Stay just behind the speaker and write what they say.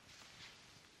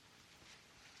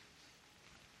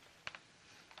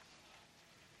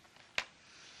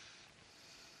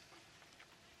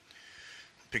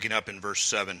picking up in verse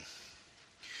 7.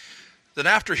 Then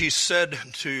after this,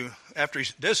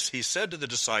 he said to the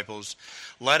disciples,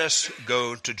 "Let us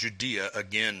go to Judea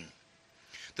again."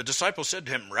 The disciples said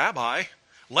to him, "Rabbi,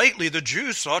 lately the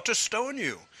Jews sought to stone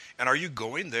you, and are you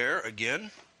going there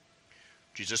again?"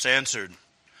 Jesus answered,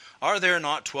 "Are there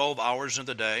not 12 hours in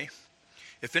the day?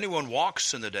 If anyone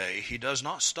walks in the day, he does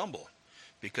not stumble,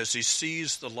 because he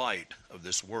sees the light of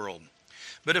this world.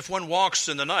 But if one walks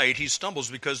in the night, he stumbles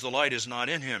because the light is not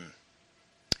in him."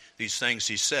 These things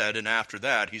he said, and after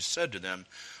that he said to them,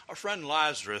 "Our friend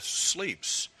Lazarus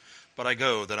sleeps, but I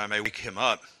go that I may wake him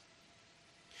up."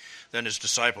 Then his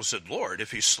disciples said, "Lord,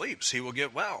 if he sleeps, he will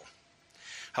get well."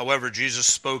 However, Jesus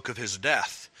spoke of his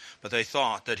death, but they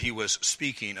thought that he was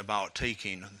speaking about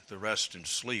taking the rest in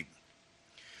sleep.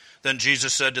 Then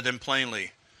Jesus said to them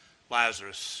plainly,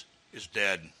 "Lazarus is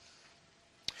dead.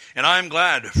 And I am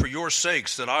glad for your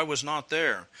sakes that I was not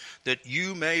there, that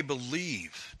you may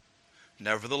believe.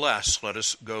 Nevertheless, let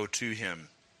us go to him."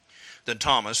 Then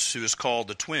Thomas, who is called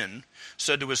the twin,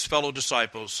 said to his fellow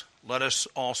disciples, "Let us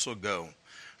also go,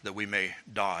 that we may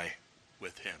die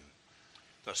with him."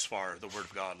 Thus far, the word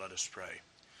of God. Let us pray.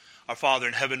 Our Father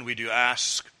in heaven, we do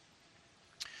ask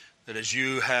that as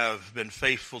you have been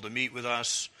faithful to meet with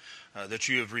us, that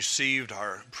you have received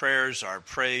our prayers, our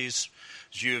praise,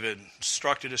 as you have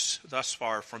instructed us thus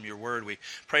far from your word. We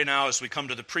pray now as we come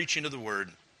to the preaching of the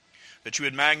word, that you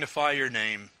would magnify your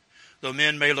name. Though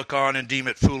men may look on and deem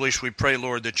it foolish, we pray,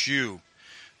 Lord, that you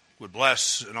would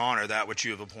bless and honor that which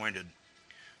you have appointed.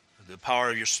 The power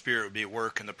of your Spirit would be at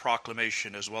work in the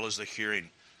proclamation as well as the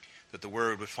hearing, that the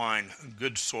word would find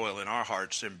good soil in our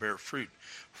hearts and bear fruit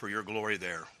for your glory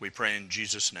there. We pray in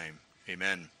Jesus' name.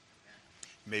 Amen.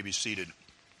 You may be seated.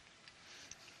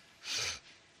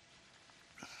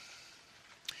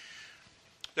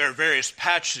 There are various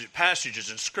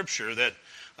passages in Scripture that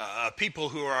people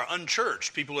who are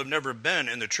unchurched, people who have never been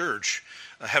in the church,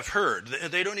 have heard.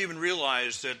 They don't even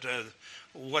realize that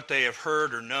what they have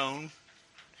heard or known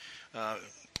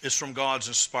is from God's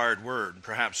inspired word,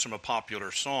 perhaps from a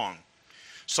popular song.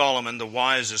 Solomon, the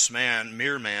wisest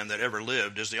mere man that ever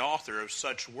lived, is the author of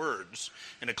such words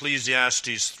in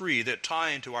Ecclesiastes 3 that tie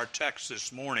into our text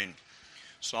this morning.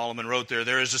 Solomon wrote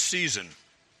there is a season,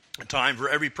 a time for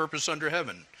every purpose under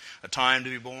heaven, a time to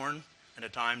be born and a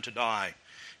time to die.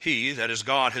 He, that is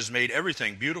God, has made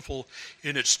everything beautiful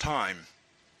in its time.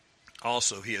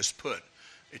 Also, he has put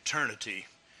eternity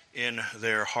in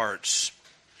their hearts.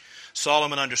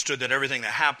 Solomon understood that everything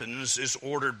that happens is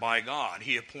ordered by God.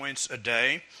 He appoints a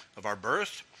day of our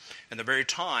birth and the very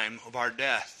time of our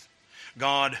death.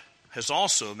 God has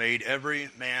also made every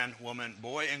man, woman,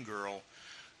 boy, and girl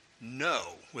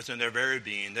know within their very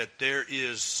being that there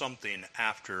is something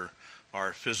after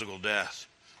our physical death.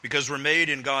 Because we're made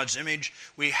in God's image,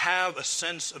 we have a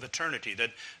sense of eternity,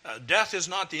 that death is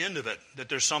not the end of it, that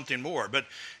there's something more. But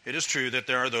it is true that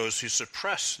there are those who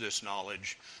suppress this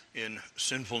knowledge in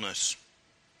sinfulness.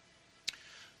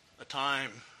 A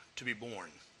time to be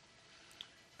born,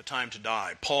 a time to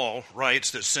die. Paul writes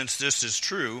that since this is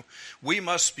true, we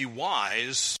must be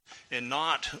wise and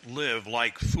not live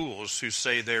like fools who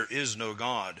say there is no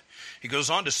God. He goes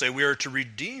on to say we are to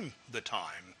redeem the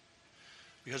time,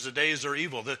 because the days are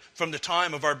evil. From the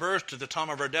time of our birth to the time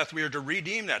of our death, we are to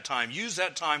redeem that time. Use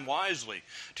that time wisely,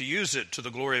 to use it to the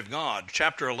glory of God.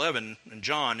 Chapter 11 in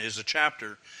John is a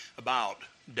chapter about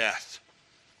death.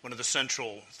 One of the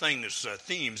central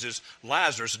themes is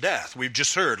Lazarus' death. We've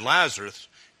just heard Lazarus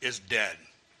is dead.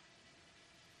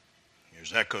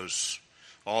 There's echoes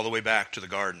all the way back to the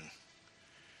garden.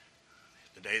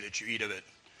 The day that you eat of it,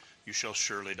 you shall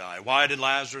surely die. Why did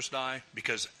Lazarus die?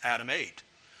 Because Adam ate.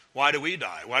 Why do we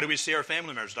die? Why do we see our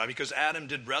family members die? Because Adam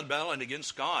did rebel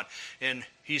against God, and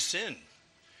he sinned.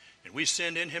 And we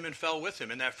sinned in him and fell with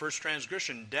him. In that first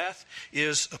transgression, death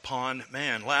is upon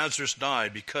man. Lazarus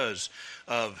died because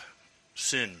of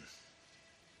sin.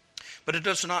 But it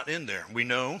does not end there. We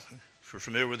know, if we're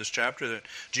familiar with this chapter, that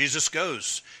Jesus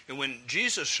goes. And when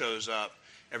Jesus shows up,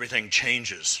 everything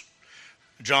changes.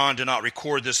 John did not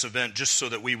record this event just so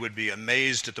that we would be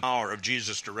amazed at the power of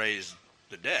Jesus to raise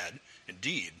the dead.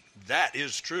 Indeed, that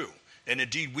is true. And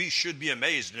indeed, we should be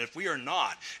amazed. And if we are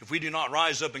not, if we do not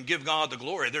rise up and give God the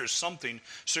glory, there is something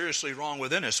seriously wrong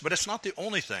within us. But it's not the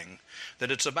only thing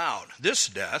that it's about. This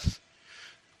death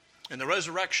and the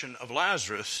resurrection of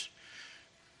Lazarus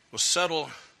will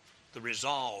settle the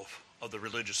resolve of the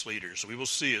religious leaders. We will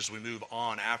see as we move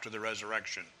on after the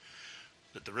resurrection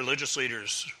that the religious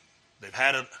leaders, they've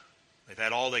had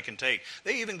all they can take.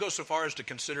 They even go so far as to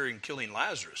considering killing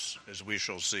Lazarus, as we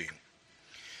shall see.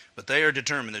 But they are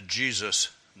determined that Jesus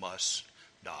must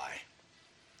die.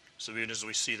 So even as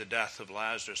we see the death of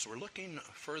Lazarus, we're looking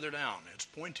further down. It's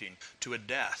pointing to a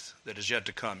death that is yet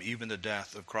to come, even the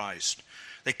death of Christ.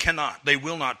 They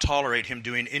will not tolerate him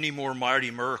doing any more mighty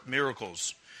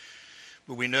miracles.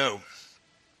 But we know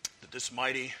that this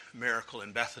mighty miracle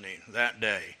in Bethany that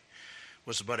day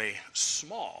was but a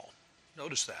small,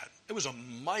 notice that, it was a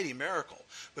mighty miracle,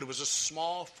 but it was a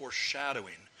small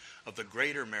foreshadowing of the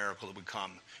greater miracle that would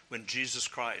come when Jesus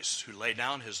Christ, who laid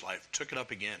down his life, took it up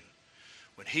again.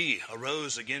 When he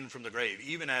arose again from the grave,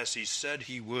 even as he said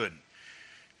he would.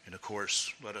 And of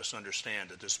course, let us understand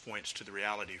that this points to the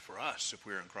reality for us, if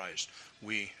we're in Christ.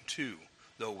 We too,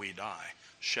 though we die,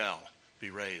 shall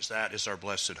be raised. That is our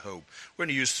blessed hope. We're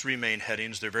going to use three main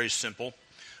headings. They're very simple.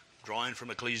 Drawing from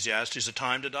Ecclesiastes, a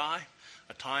time to die,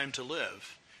 a time to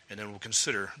live, and then we'll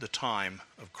consider the time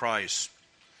of Christ.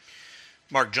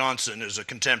 Mark Johnson is a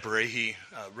contemporary. He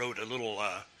wrote a little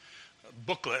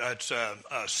booklet. It's a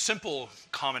simple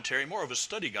commentary, more of a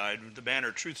study guide, the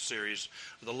Banner Truth series,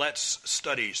 the Let's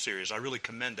Study series. I really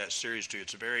commend that series to you.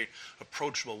 It's a very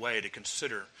approachable way to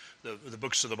consider the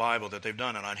books of the Bible that they've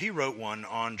done it on. He wrote one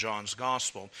on John's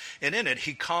Gospel, and in it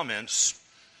he comments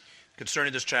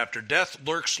concerning this chapter, death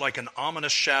lurks like an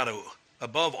ominous shadow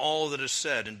above all that is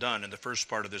said and done in the first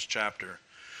part of this chapter.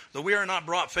 Though we are not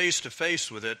brought face to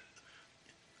face with it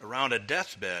around a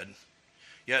deathbed,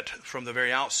 yet from the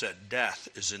very outset, death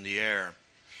is in the air.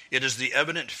 It is the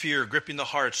evident fear gripping the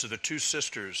hearts of the two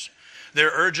sisters.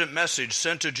 Their urgent message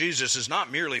sent to Jesus is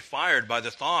not merely fired by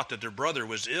the thought that their brother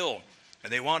was ill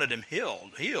and they wanted him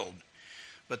healed,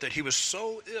 but that he was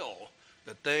so ill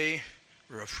that they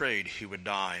were afraid he would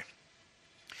die.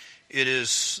 It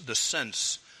is the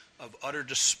sense of utter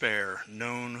despair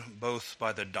known both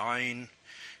by the dying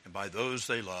and by those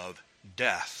they love.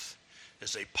 Death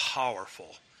is a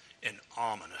powerful and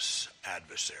ominous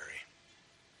adversary.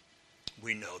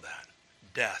 We know that.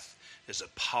 Death is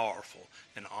a powerful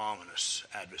and ominous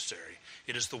adversary.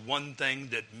 It is the one thing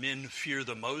that men fear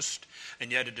the most,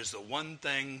 and yet it is the one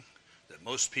thing that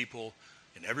most people,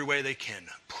 in every way they can,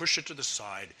 push it to the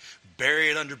side,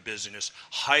 bury it under busyness,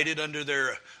 hide it under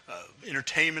their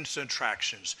entertainments and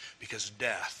attractions, because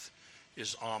death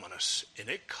is ominous, and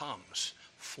it comes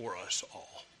for us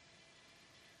all.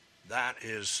 That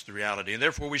is the reality, and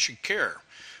therefore we should care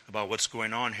about what's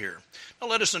going on here. Now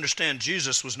let us understand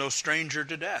Jesus was no stranger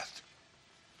to death.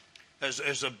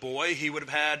 As a boy, he would have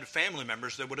had family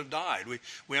members that would have died.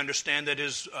 We understand that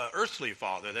his earthly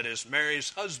father, that is Mary's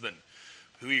husband,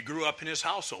 who he grew up in his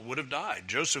household, would have died.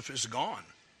 Joseph is gone.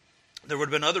 There would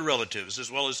have been other relatives,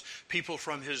 as well as people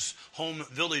from his home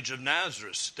village of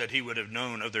Nazareth that he would have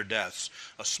known of their deaths.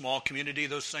 A small community,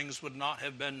 those things would not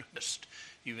have been missed,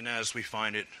 even as we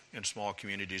find it in small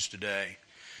communities today.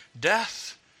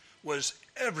 Death was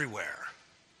everywhere.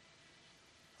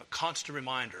 A constant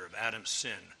reminder of Adam's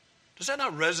sin. Does that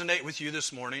not resonate with you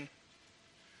this morning?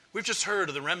 We've just heard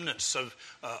of the remnants of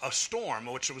a storm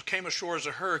which came ashore as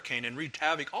a hurricane and wreaked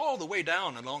havoc all the way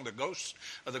down along the coast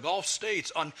of the Gulf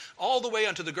states, all the way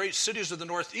onto the great cities of the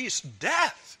Northeast.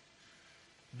 Death.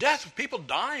 Death, people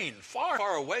dying far,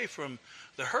 far away from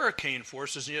the hurricane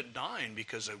forces, yet dying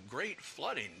because of great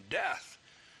flooding. Death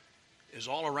is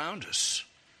all around us,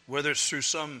 whether it's through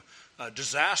some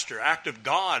disaster, act of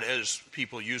God, as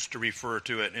people used to refer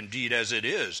to it, indeed as it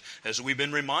is, as we've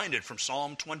been reminded from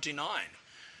Psalm 29.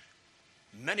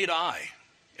 Many die.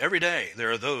 Every day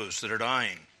there are those that are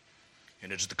dying,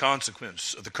 and it's the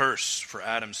consequence of the curse for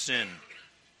Adam's sin.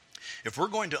 If we're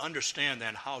going to understand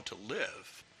then how to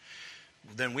live,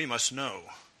 then we must know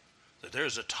that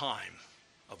there's a time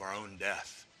of our own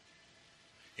death.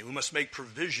 And we must make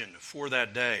provision for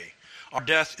that day. Our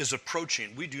death is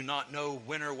approaching. We do not know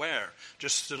when or where.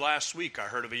 Just last week I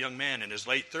heard of a young man in his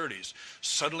late 30s,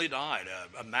 suddenly died,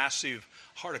 a massive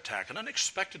heart attack, an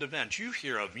unexpected event. You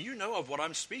hear of, you know of what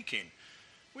I'm speaking.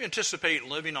 We anticipate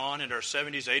living on in our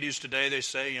 70s, 80s today. They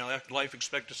say, life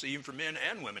expectancy even for men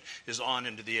and women is on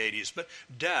into the 80s. But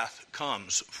death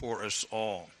comes for us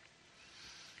all.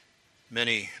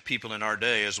 Many people in our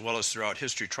day, as well as throughout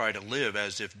history, try to live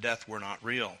as if death were not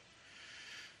real.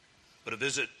 But a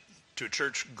visit to a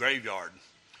church graveyard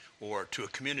or to a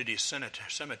community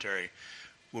cemetery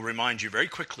will remind you very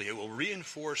quickly, it will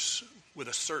reinforce with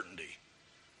a certainty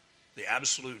the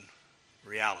absolute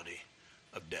reality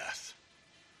of death.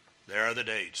 There are the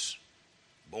dates,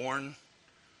 born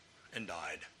and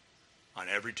died, on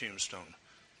every tombstone.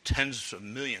 Tens of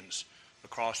millions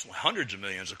across, hundreds of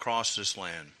millions across this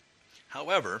land.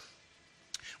 However,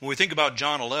 when we think about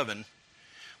John 11,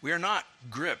 we are not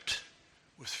gripped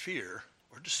with fear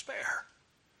or despair.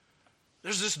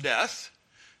 There's this death.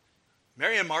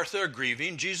 Mary and Martha are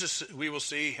grieving. Jesus, we will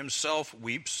see, himself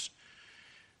weeps.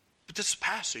 But this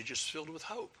passage is filled with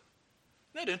hope.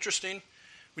 Isn't that interesting?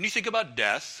 When you think about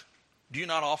death, do you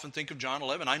not often think of John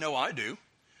 11? I know I do.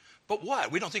 But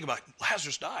what? We don't think about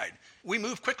Lazarus died. We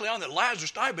move quickly on that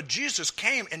Lazarus died, but Jesus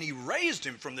came and he raised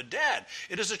him from the dead.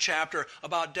 It is a chapter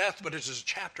about death, but it is a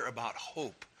chapter about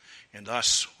hope. And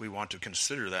thus, we want to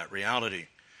consider that reality.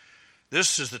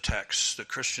 This is the text that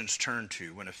Christians turn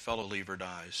to when a fellow believer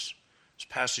dies. This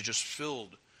passage is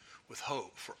filled with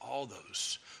hope for all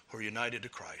those who are united to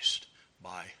Christ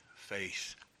by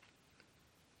faith.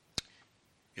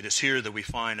 It is here that we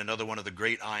find another one of the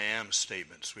great I am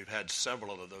statements. We've had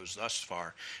several of those thus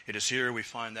far. It is here we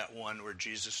find that one where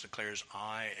Jesus declares,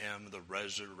 I am the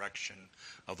resurrection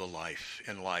of the life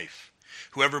in life.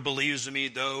 Whoever believes in me,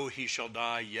 though he shall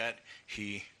die, yet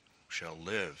he shall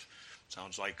live.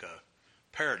 Sounds like a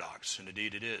paradox, and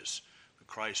indeed it is. But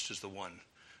Christ is the one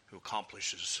who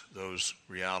accomplishes those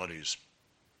realities.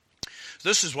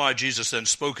 This is why Jesus then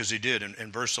spoke as he did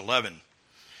in verse 11.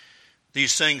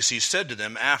 These things he said to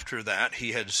them. After that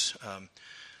he had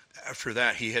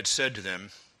said to them,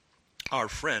 our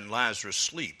friend Lazarus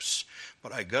sleeps,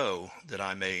 but I go that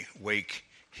I may wake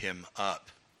him up.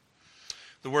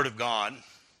 The Word of God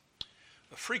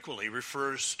frequently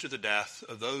refers to the death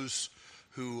of those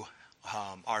who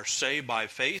are saved by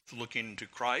faith, looking to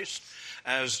Christ,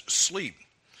 as sleep.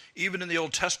 Even in the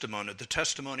Old Testament, the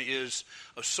testimony is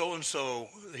of so-and-so,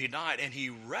 he died, and he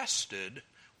rested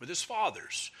with his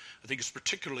fathers. I think it's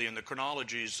particularly in the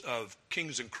chronologies of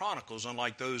Kings and Chronicles,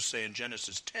 unlike those, say, in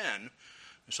Genesis 10,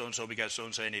 so-and-so begat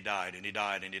so-and-so, and he died, and he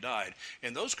died, and he died.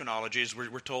 In those chronologies,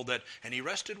 we're told that, and he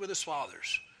rested with his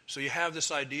fathers. So you have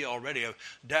this idea already of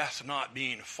death not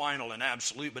being final and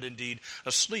absolute, but indeed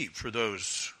a sleep for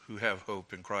those who have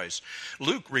hope in Christ.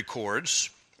 Luke records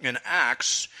in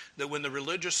Acts that when the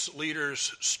religious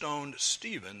leaders stoned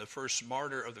Stephen, the first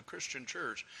martyr of the Christian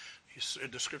church,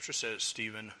 the scripture says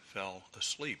Stephen fell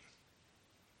asleep.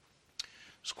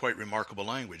 It's quite remarkable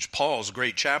language. Paul's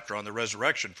great chapter on the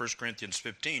resurrection, 1 Corinthians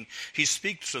 15, he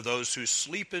speaks of those who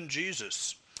sleep in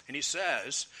Jesus. And he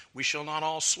says, we shall not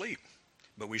all sleep,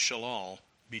 but we shall all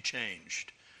be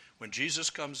changed. When Jesus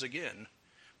comes again,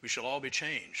 we shall all be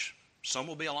changed. Some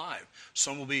will be alive.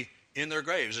 Some will be in their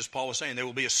graves, as Paul was saying. They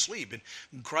will be asleep,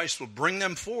 and Christ will bring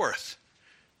them forth.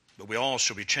 But we all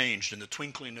shall be changed in the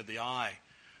twinkling of the eye,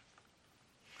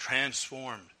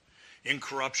 transformed,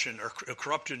 incorruption, or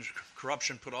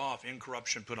corruption put off,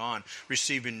 incorruption put on,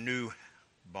 receiving new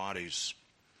bodies.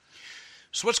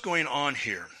 So what's going on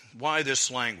here? Why this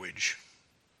language?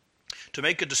 To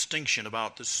make a distinction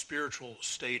about the spiritual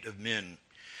state of men.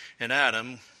 In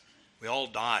Adam, we all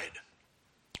died.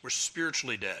 We're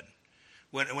spiritually dead.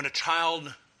 When a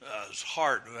child's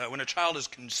heart, when a child is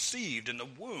conceived in the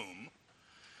womb,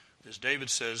 as David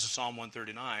says in Psalm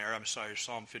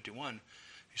 51,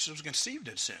 he says we're conceived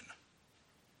in sin.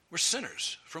 We're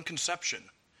sinners from conception.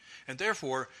 And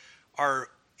therefore, our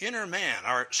inner man,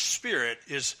 our spirit,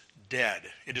 is dead.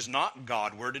 It is not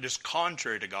Godward. It is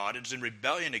contrary to God. It is in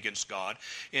rebellion against God.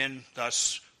 And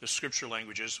thus, the scripture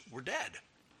language is, we're dead.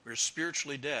 We're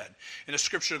spiritually dead. And the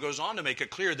scripture goes on to make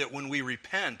it clear that when we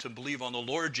repent and believe on the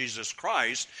Lord Jesus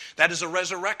Christ, that is a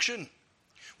resurrection.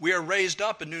 We are raised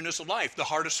up in newness of life. The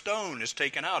heart of stone is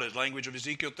taken out. As language of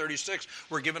Ezekiel 36,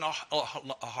 we're given a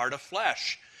heart of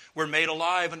flesh. We're made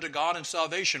alive unto God in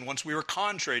salvation. Once we were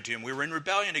contrary to him. We were in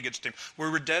rebellion against him. We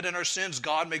were dead in our sins.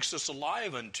 God makes us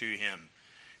alive unto him.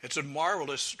 It's a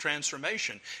marvelous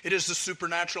transformation. It is the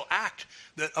supernatural act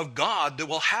of God that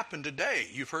will happen today.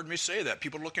 You've heard me say that.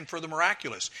 People are looking for the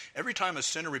miraculous. Every time a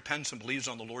sinner repents and believes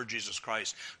on the Lord Jesus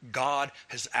Christ, God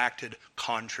has acted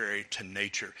contrary to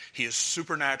nature. He has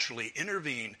supernaturally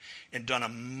intervened and done a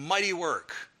mighty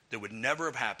work that would never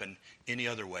have happened any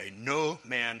other way. No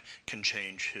man can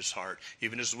change his heart.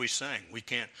 Even as we sang, we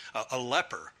can't. A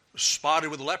leper spotted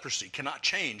with leprosy cannot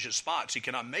change his spots. He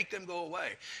cannot make them go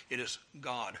away. It is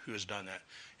God who has done that,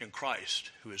 and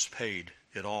Christ who has paid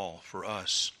it all for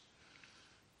us.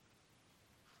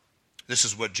 This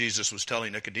is what Jesus was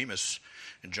telling Nicodemus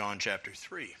in John chapter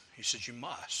 3. He says, you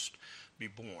must be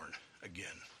born again.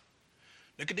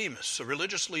 Nicodemus, a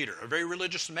religious leader, a very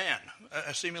religious man,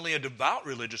 seemingly a devout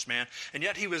religious man, and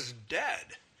yet he was dead.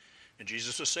 And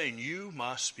Jesus was saying, you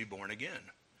must be born again.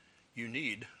 You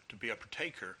need to be a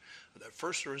partaker of that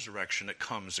first resurrection that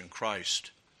comes in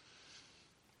Christ.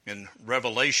 In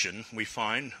Revelation, we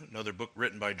find, another book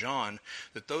written by John,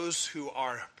 that those who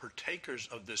are partakers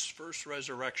of this first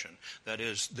resurrection, that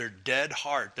is, their dead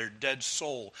heart, their dead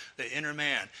soul, the inner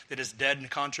man that is dead and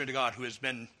contrary to God, who has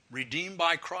been redeemed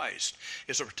by Christ,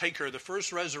 is a partaker of the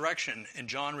first resurrection, and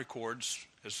John records,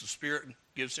 as the Spirit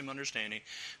gives him understanding,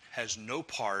 has no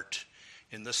part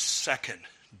in the second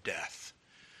death.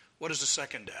 What is the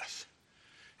second death?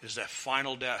 It is that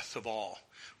final death of all.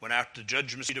 When after the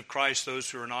judgment seat of Christ, those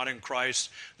who are not in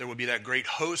Christ, there will be that great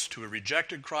host who have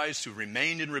rejected Christ, who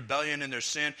remained in rebellion in their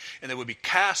sin, and they will be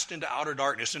cast into outer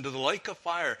darkness, into the lake of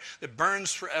fire that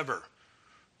burns forever,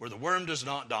 where the worm does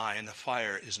not die and the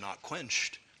fire is not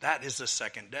quenched. That is the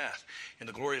second death. And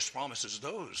the glorious promise is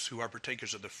those who are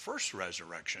partakers of the first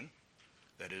resurrection,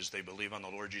 that is, they believe on the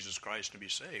Lord Jesus Christ to be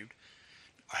saved,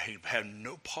 have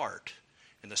no part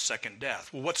in the second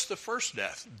death. Well, what's the first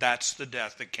death? That's the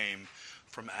death that came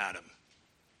from Adam.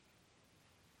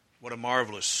 What a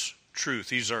marvelous truth.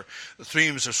 These are the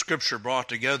themes of Scripture brought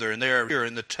together, and they are here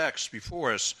in the text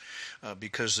before us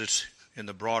because it's in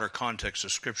the broader context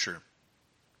of Scripture.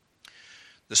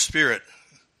 The spirit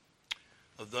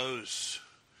of those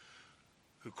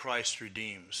who Christ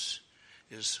redeems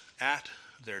is at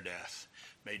their death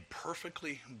made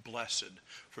perfectly blessed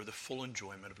for the full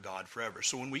enjoyment of God forever.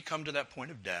 So when we come to that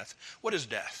point of death, what is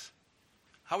death?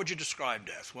 How would you describe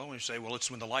death? Well, we say, well, it's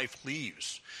when the life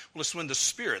leaves. Well, it's when the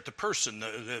spirit, the person,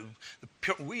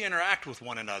 we interact with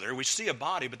one another. We see a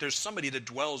body, but there's somebody that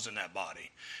dwells in that body.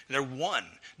 They're one.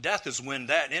 Death is when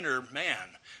that inner man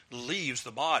leaves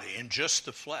the body and just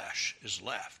the flesh is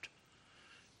left.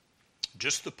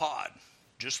 Just the pod,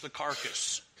 just the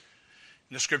carcass.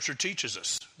 And the Scripture teaches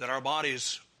us that our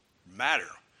bodies matter.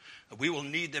 We will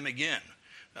need them again.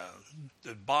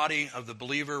 The body of the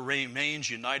believer remains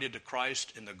united to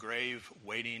Christ in the grave,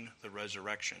 waiting the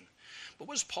resurrection. But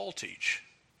what does Paul teach?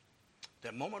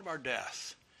 That moment of our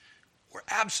death, we're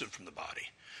absent from the body.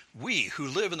 We who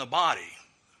live in the body,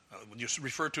 when you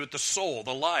refer to it, the soul,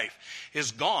 the life,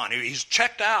 is gone. He's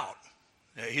checked out.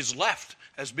 He's left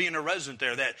as being a resident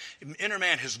there. That inner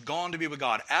man has gone to be with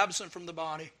God, absent from the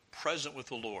body, present with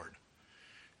the Lord.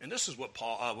 And this is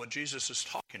what Jesus is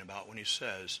talking about when he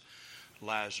says,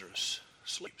 Lazarus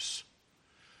sleeps.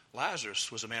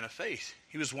 Lazarus was a man of faith.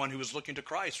 He was one who was looking to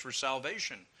Christ for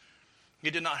salvation.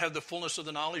 He did not have the fullness of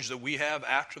the knowledge that we have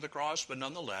after the cross, but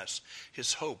nonetheless,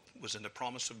 his hope was in the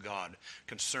promise of God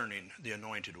concerning the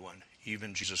Anointed One,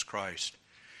 even Jesus Christ.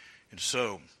 And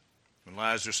so, when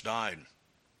Lazarus died,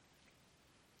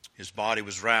 his body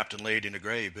was wrapped and laid in a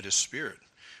grave, but his spirit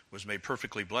was made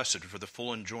perfectly blessed for the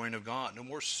full enjoying of God. No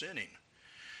more sinning.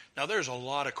 Now, there's a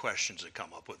lot of questions that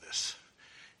come up with this.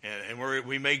 And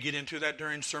we may get into that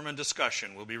during sermon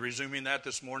discussion. We'll be resuming that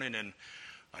this morning, and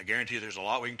I guarantee you there's a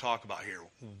lot we can talk about here.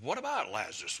 What about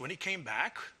Lazarus? When he came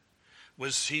back,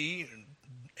 was he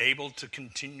able to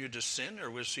continue to sin,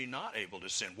 or was he not able to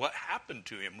sin? What happened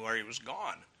to him where he was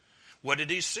gone? What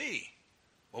did he see?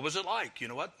 What was it like? You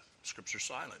know what? Scripture's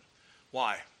silent.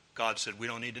 Why? God said we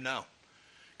don't need to know.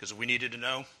 Because if we needed to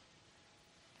know,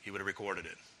 he would have recorded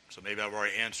it. So maybe I've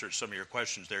already answered some of your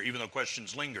questions there, even though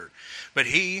questions linger. But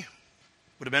he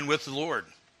would have been with the Lord,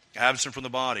 absent from the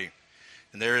body.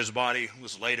 And there his body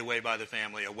was laid away by the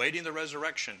family, awaiting the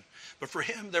resurrection. But for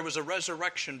him, there was a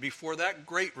resurrection before that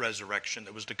great resurrection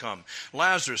that was to come.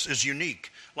 Lazarus is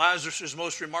unique. Lazarus is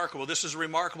most remarkable. This is a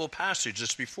remarkable passage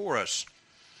that's before us.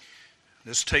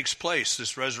 This takes place,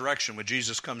 this resurrection, when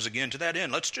Jesus comes again. To that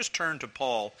end, let's just turn to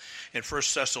Paul in 1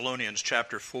 Thessalonians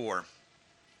chapter 4.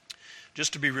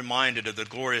 Just to be reminded of the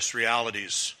glorious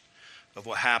realities of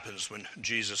what happens when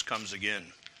Jesus comes again.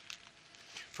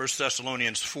 1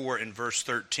 Thessalonians 4 in verse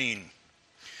 13.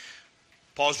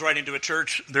 Paul's writing to a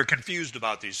church. They're confused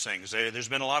about these things. There's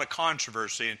been a lot of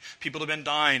controversy, and people have been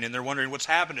dying, and they're wondering what's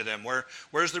happened to them.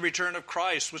 Where's the return of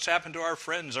Christ? What's happened to our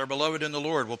friends, our beloved in the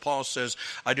Lord? Well, Paul says,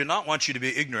 I do not want you to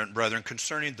be ignorant, brethren,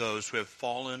 concerning those who have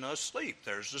fallen asleep.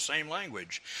 There's the same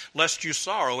language. Lest you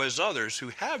sorrow as others who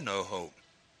have no hope.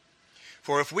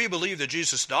 For if we believe that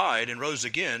Jesus died and rose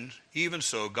again, even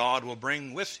so God will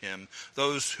bring with him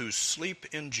those who sleep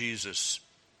in Jesus.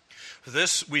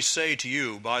 This we say to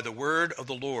you by the word of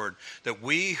the Lord, that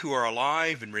we who are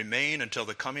alive and remain until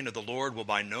the coming of the Lord will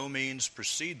by no means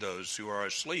precede those who are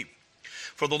asleep.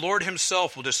 For the Lord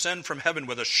himself will descend from heaven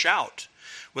with a shout,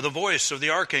 with the voice of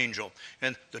the archangel,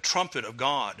 and the trumpet of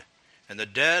God. And the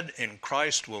dead in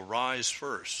Christ will rise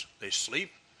first. They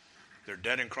sleep. They're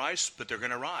dead in Christ, but they're going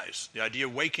to rise. The idea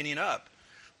of waking up.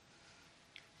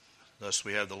 Thus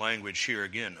we have the language here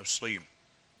again of sleep.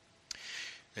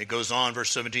 It goes on,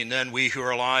 verse 17, then we who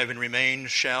are alive and remain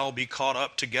shall be caught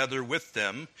up together with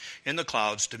them in the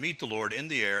clouds to meet the Lord in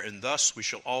the air, and thus we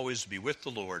shall always be with the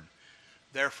Lord.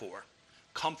 Therefore,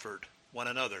 comfort one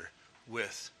another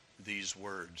with these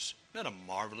words. Isn't that a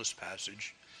marvelous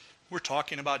passage? We're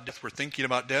talking about death. We're thinking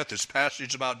about death. This passage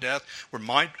is about death. We're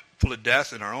mindful of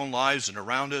death in our own lives and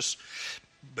around us.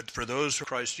 But for those who are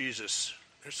Christ Jesus,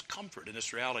 there's comfort in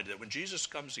this reality that when Jesus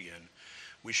comes again,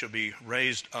 we shall be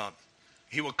raised up.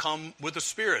 He will come with the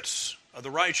spirits of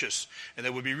the righteous, and they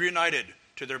will be reunited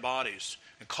to their bodies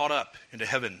and caught up into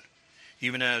heaven,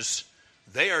 even as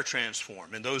they are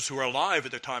transformed. And those who are alive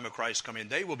at the time of Christ's coming,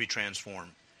 they will be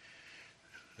transformed.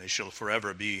 They shall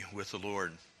forever be with the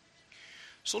Lord.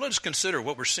 So let us consider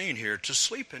what we're seeing here. To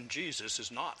sleep in Jesus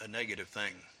is not a negative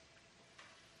thing.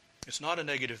 It's not a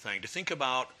negative thing. To think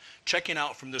about checking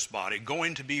out from this body,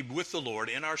 going to be with the Lord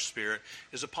in our spirit,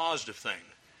 is a positive thing.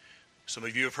 Some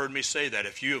of you have heard me say that.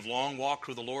 If you have long walked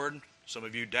with the Lord, some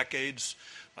of you decades,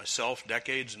 myself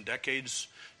decades and decades,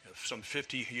 some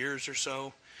 50 years or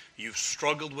so, you've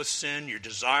struggled with sin, your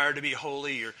desire to be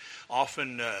holy, you're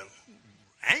often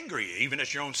angry even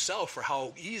at your own self for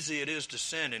how easy it is to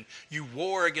sin, and you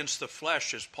war against the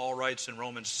flesh, as Paul writes in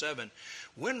Romans 7.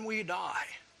 When we die,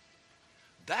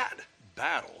 that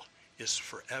battle is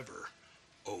forever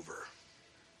over.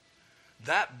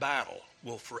 That battle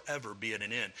will forever be at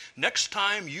an end. Next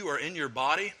time you are in your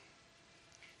body,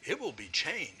 it will be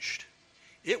changed.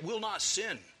 It will not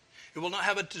sin. It will not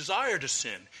have a desire to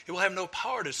sin. It will have no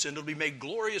power to sin. It will be made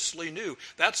gloriously new.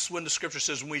 That's when the scripture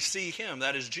says, when we see him,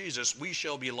 that is Jesus, we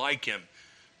shall be like him.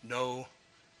 No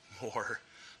more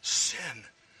sin.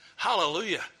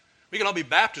 Hallelujah. We can all be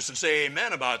Baptists and say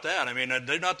amen about that. I mean,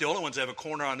 they're not the only ones that have a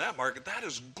corner on that market. That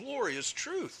is glorious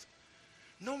truth.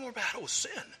 No more battle with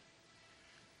sin.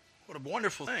 What a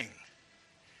wonderful thing.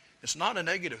 It's not a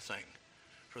negative thing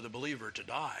for the believer to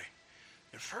die.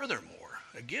 And furthermore,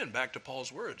 again, back to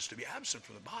Paul's words, to be absent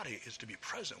from the body is to be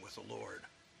present with the Lord.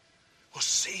 We'll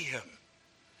see him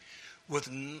with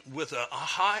a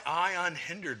high eye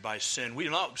unhindered by sin. We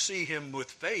will not see him with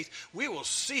faith. We will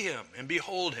see him and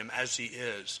behold him as he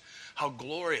is. How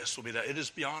glorious will be that. It is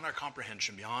beyond our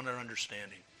comprehension, beyond our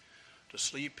understanding. To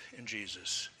sleep in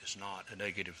Jesus is not a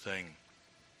negative thing.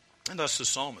 And thus the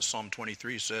psalmist, Psalm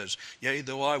 23, says, yea,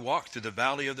 though I walk through the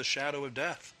valley of the shadow of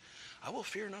death, I will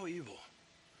fear no evil,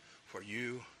 for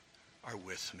you are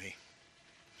with me.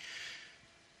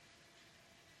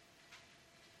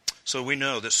 So we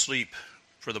know that sleep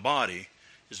for the body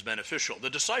is beneficial. The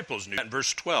disciples knew that. In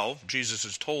verse 12, Jesus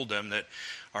has told them that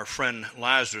our friend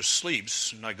Lazarus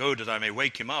sleeps, and I go that I may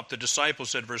wake him up. The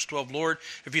disciples said, verse 12, Lord,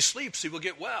 if he sleeps, he will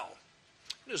get well.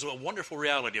 It is a wonderful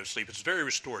reality of sleep. It's very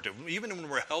restorative. Even when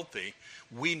we're healthy,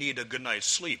 we need a good night's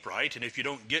sleep, right? And if you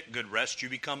don't get good rest, you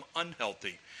become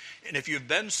unhealthy. And if you've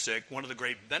been sick, one of the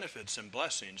great benefits and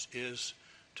blessings is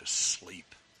to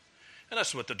sleep. And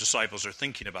that's what the disciples are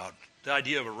thinking about. The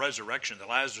idea of a resurrection, that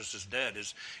Lazarus is dead,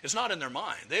 is not in their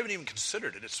mind. They haven't even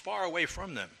considered it. It's far away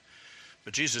from them.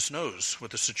 But Jesus knows what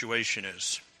the situation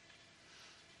is.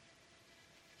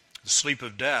 The sleep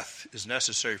of death is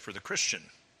necessary for the Christian.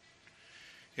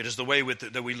 It is the way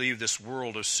that we leave this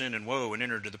world of sin and woe and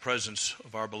enter into the presence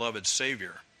of our beloved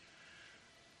Savior.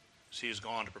 He has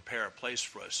gone to prepare a place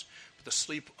for us. But the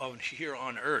sleep here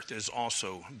on earth is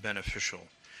also beneficial,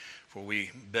 for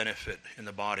we benefit in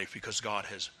the body because God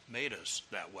has made us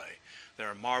that way. There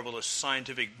are marvelous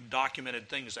scientific documented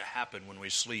things that happen when we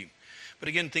sleep. But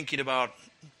again, thinking about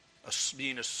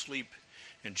being asleep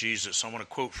in Jesus, I want to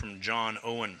quote from John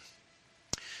Owen,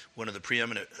 one of the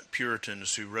preeminent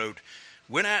Puritans, who wrote,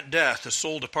 when at death the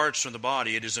soul departs from the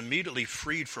body, it is immediately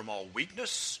freed from all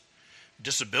weakness,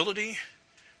 disability,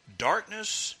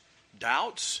 darkness,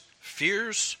 doubts,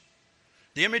 fears.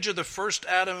 The image of the first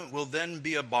Adam will then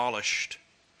be abolished.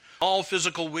 All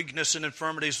physical weakness and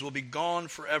infirmities will be gone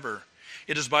forever.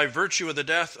 It is by virtue of the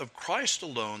death of Christ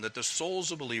alone that the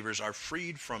souls of believers are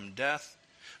freed from death,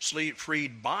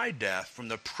 freed by death from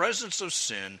the presence of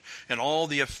sin and all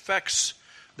the effects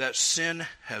that sin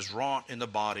has wrought in the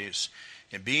bodies.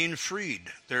 And being freed,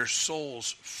 their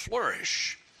souls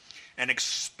flourish and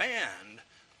expand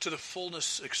to the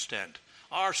fullness extent.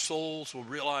 Our souls will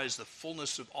realize the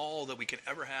fullness of all that we can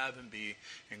ever have and be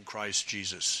in Christ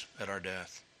Jesus at our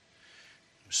death.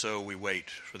 So we wait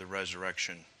for the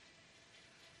resurrection.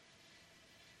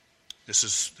 This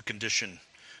is the condition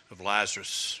of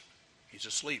Lazarus. He's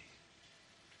asleep.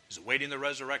 He's awaiting the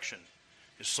resurrection.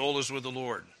 His soul is with the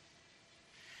Lord.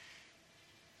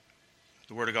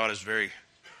 The Word of God is very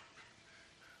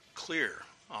clear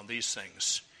on these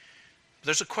things. But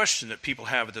there's a question that people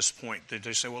have at this point.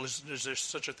 They say, well, is there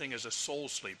such a thing as a soul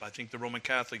sleep? I think the Roman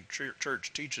Catholic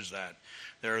Church teaches that.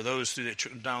 There are those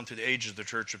down through the ages of the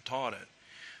church have taught it.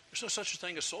 There's no such a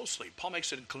thing as soul sleep. Paul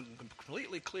makes it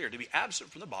completely clear. To be absent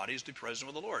from the body is to be present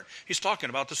with the Lord. He's talking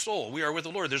about the soul. We are with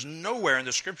the Lord. There's nowhere in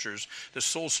the Scriptures that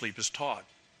soul sleep is taught.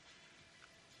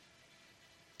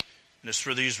 And it's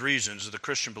for these reasons that the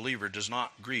Christian believer does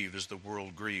not grieve as the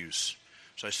world grieves.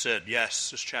 So I said, yes,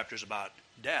 this chapter is about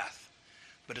death,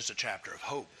 but it's a chapter of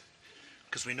hope.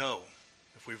 Because we know,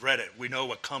 if we've read it, we know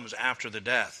what comes after the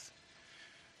death.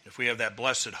 If we have that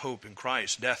blessed hope in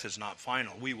Christ, death is not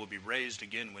final. We will be raised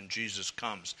again when Jesus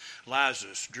comes.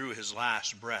 Lazarus drew his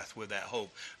last breath with that hope.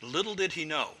 Little did he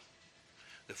know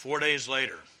that 4 days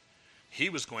later, he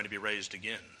was going to be raised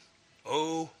again.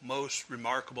 Oh, most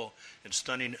remarkable and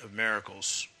stunning of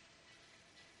miracles.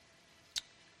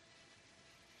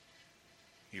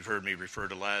 You've heard me refer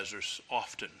to Lazarus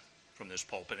often from this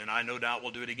pulpit, and I no doubt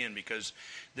will do it again because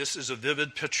this is a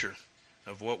vivid picture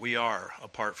of what we are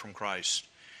apart from Christ.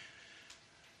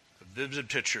 A vivid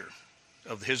picture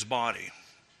of his body,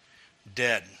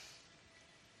 dead,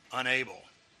 unable,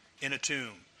 in a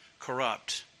tomb,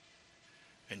 corrupt,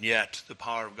 and yet the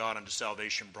power of God unto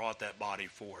salvation brought that body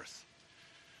forth.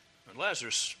 And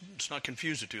Lazarus, it's not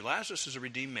confused the two. Lazarus is a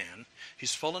redeemed man.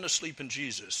 He's fallen asleep in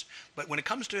Jesus. But when it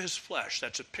comes to his flesh,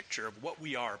 that's a picture of what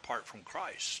we are apart from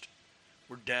Christ.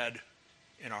 We're dead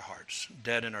in our hearts,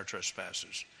 dead in our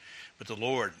trespasses. But the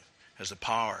Lord has the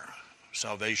power of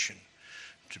salvation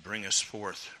to bring us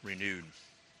forth renewed.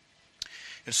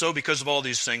 And so because of all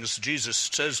these things, Jesus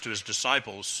says to his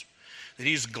disciples that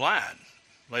he's glad.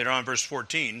 Later on, verse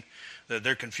 14, that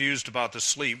they're confused about the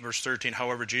sleep. Verse 13,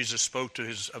 however, Jesus spoke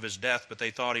of his death, but they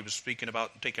thought he was speaking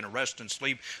about taking a rest and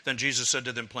sleep. Then Jesus said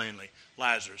to them plainly,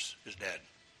 Lazarus is dead.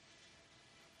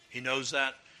 He knows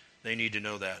that. They need to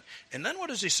know that. And then what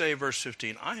does he say, verse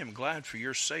 15? I am glad for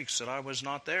your sakes that I was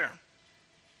not there.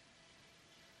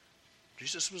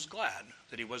 Jesus was glad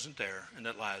that he wasn't there and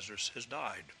that Lazarus has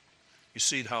died. You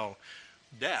see how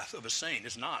death of a saint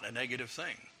is not a negative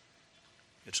thing.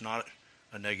 It's not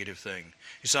a negative thing.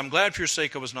 He said, I'm glad for your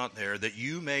sake I was not there, that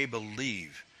you may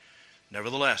believe.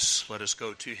 Nevertheless, let us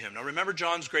go to him. Now remember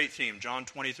John's great theme, John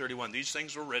 20:31. These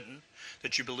things were written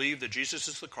that you believe that Jesus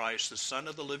is the Christ, the Son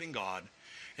of the living God,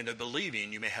 and that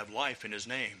believing you may have life in his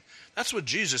name. That's what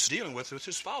Jesus is dealing with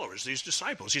his followers, these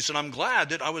disciples. He said, I'm glad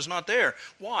that I was not there.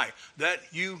 Why? That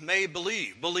you may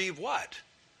believe. Believe what?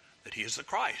 That he is the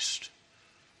Christ,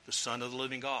 the Son of the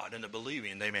living God, and that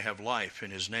believing they may have life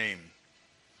in his name.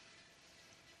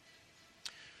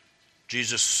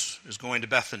 Jesus is going to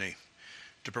Bethany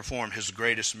to perform his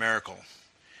greatest miracle.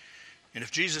 And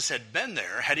if Jesus had been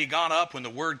there, had he gone up when the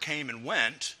word came and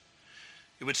went,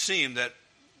 it would seem that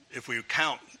if we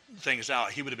count things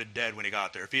out, he would have been dead when he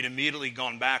got there. If he'd immediately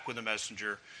gone back with the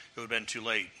messenger, it would have been too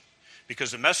late.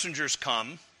 Because the messengers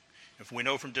come, if we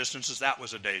know from distances, that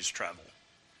was a day's travel.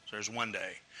 So there's 1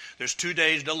 day. There's 2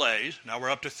 days delay. Now we're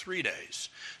up to 3 days.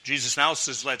 Jesus now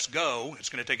says, let's go. It's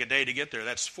going to take a day to get there.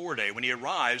 That's 4 days. When he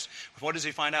arrives, what does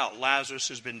he find out? Lazarus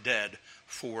has been dead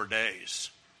 4 days.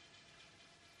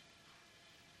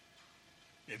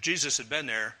 If Jesus had been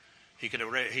there, he could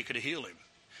have healed him.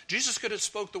 Jesus could have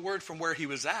spoke the word from where he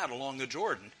was at along the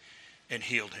Jordan and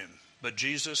healed him. But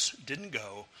Jesus didn't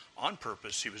go on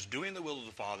purpose. He was doing the will of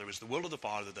the Father. It was the will of the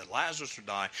Father that Lazarus would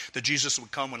die, that Jesus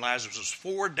would come when Lazarus was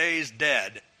 4 days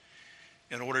dead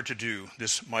in order to do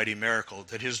this mighty miracle,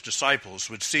 that his disciples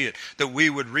would see it, that we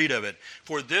would read of it.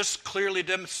 For this clearly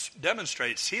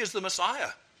demonstrates he is the Messiah.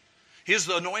 He is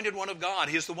the anointed one of God.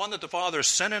 He is the one that the Father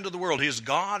sent into the world. He is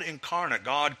God incarnate,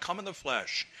 God come in the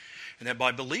flesh. And that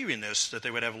by believing this, that they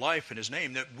would have life in his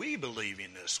name, that we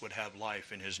believing this would have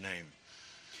life in his name.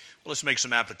 Well, let's make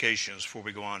some applications before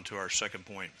we go on to our second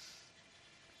point.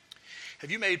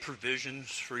 Have you made provisions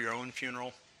for your own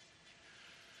funeral?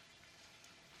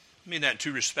 I mean that in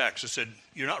two respects. I said,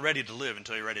 you're not ready to live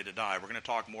until you're ready to die. We're going to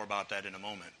talk more about that in a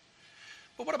moment.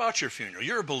 But what about your funeral?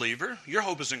 You're a believer. Your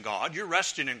hope is in God. You're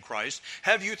resting in Christ.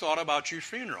 Have you thought about your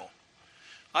funeral?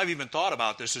 I've even thought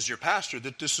about this as your pastor,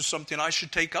 that this is something I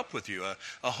should take up with you,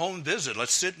 a home visit.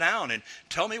 Let's sit down and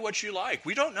tell me what you like.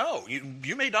 We don't know.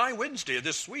 You may die Wednesday of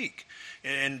this week.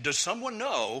 And does someone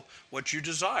know what you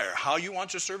desire, how you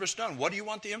want your service done? What do you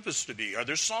want the emphasis to be? Are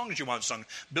there songs you want sung,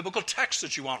 biblical texts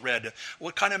that you want read?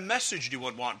 What kind of message do you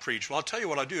want preached? Well, I'll tell you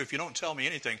what I do. If you don't tell me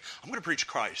anything, I'm going to preach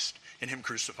Christ and him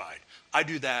crucified. I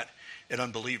do that at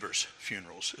unbelievers'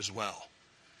 funerals as well.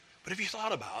 But have you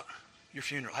thought about your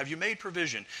funeral? Have you made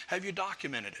provision? Have you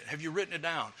documented it? Have you written it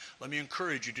down? Let me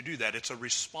encourage you to do that. It's a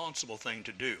responsible thing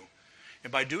to do.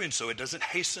 And by doing so, it doesn't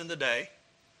hasten the day.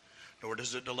 nor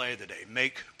does it delay the day.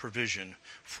 Make provision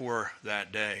for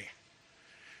that day.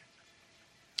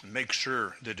 Make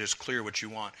sure that it's clear what you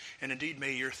want. And indeed,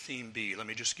 may your theme be, let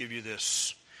me just give you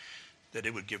this, that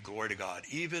it would give glory to God,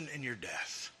 even in your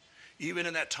death, even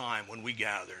in that time when we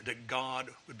gather, that God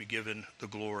would be given the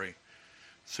glory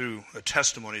through a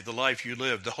testimony, the life you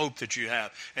live, the hope that you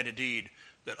have, and indeed,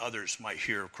 that others might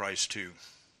hear of Christ too.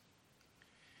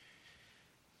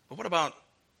 But what about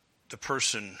the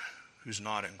person who's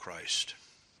not in Christ?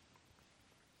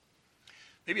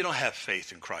 Maybe you don't have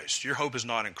faith in Christ. Your hope is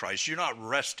not in Christ. You're not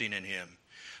resting in him.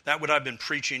 That what I've been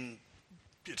preaching,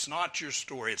 it's not your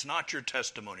story. It's not your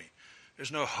testimony.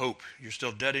 There's no hope. You're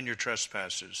still dead in your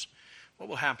trespasses. What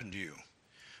will happen to you?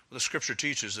 Well, the scripture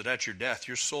teaches that at your death,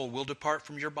 your soul will depart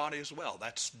from your body as well.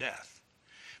 That's death.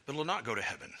 But it will not go to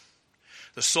heaven.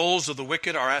 The souls of the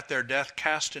wicked are at their death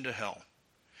cast into hell,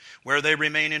 where they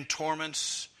remain in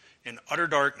torments, in utter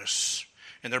darkness,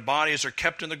 and their bodies are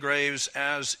kept in the graves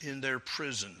as in their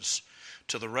prisons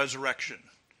till the resurrection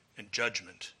and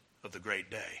judgment of the great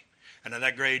day. And on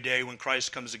that great day when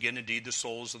Christ comes again, indeed the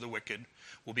souls of the wicked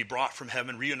will be brought from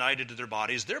heaven, reunited to their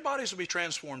bodies. Their bodies will be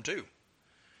transformed too,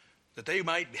 that they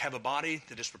might have a body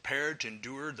that is prepared to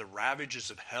endure the ravages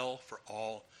of hell for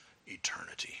all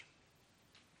eternity.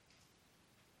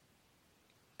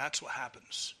 That's what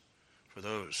happens for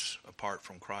those apart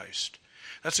from Christ.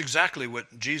 That's exactly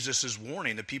what Jesus is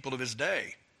warning the people of his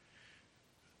day.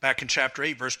 Back in chapter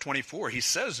 8, verse 24, he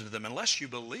says to them, unless you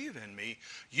believe in me,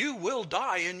 you will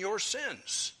die in your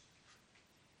sins.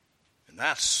 And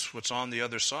that's what's on the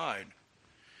other side.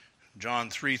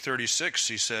 John 3:36,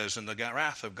 he says, and the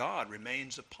wrath of God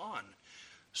remains upon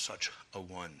such a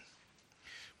one.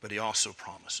 But he also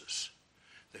promises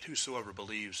that whosoever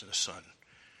believes in the Son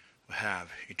will have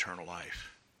eternal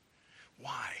life.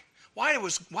 Why?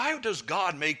 Why does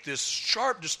God make this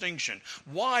sharp distinction?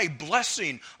 Why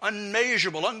blessing,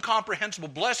 unmeasurable, incomprehensible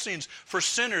blessings for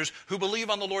sinners who believe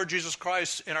on the Lord Jesus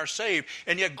Christ and are saved,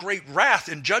 and yet great wrath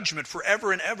and judgment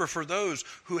forever and ever for those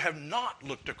who have not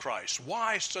looked to Christ?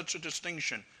 Why such a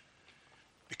distinction?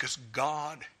 Because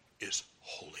God is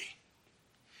holy.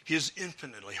 He is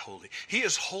infinitely holy. He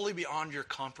is holy beyond your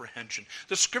comprehension.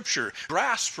 The scripture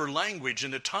grasps for language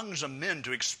in the tongues of men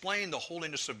to explain the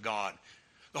holiness of God.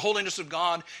 The holiness of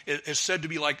God is said to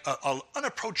be like an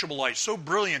unapproachable light, so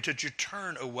brilliant that you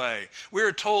turn away. We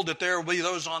are told that there will be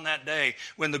those on that day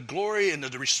when the glory and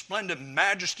the resplendent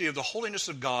majesty of the holiness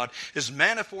of God is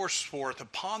manifest forth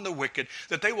upon the wicked,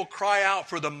 that they will cry out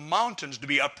for the mountains to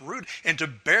be uprooted and to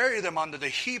bury them under the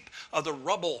heap of the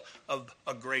rubble of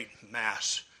a great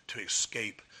mass to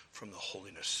escape from the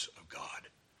holiness of God.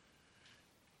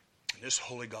 And this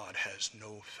holy God has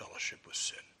no fellowship with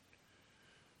sin.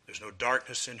 There's no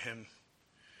darkness in him.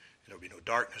 There will be no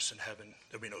darkness in heaven.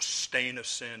 There will be no stain of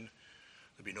sin.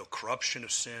 There will be no corruption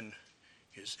of sin.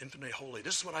 He is infinitely holy.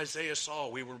 This is what Isaiah saw.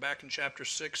 We were back in chapter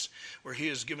 6 where he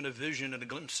is given a vision and a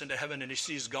glimpse into heaven, and he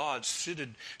sees God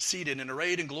seated and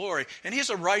arrayed in glory. And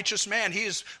he's a righteous man. He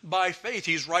is by faith.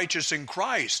 He's righteous in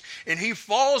Christ. And he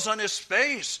falls on his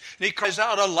face and he cries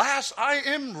out, alas, I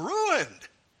am ruined.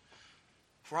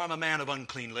 For I'm a man of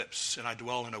unclean lips, and I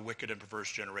dwell in a wicked and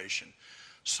perverse generation.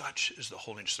 Such is the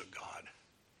holiness of God.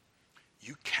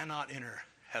 You cannot enter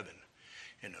heaven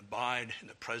and abide in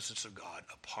the presence of God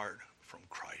apart from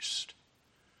Christ.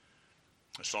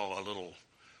 I saw a little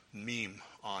meme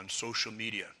on social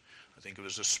media. I think it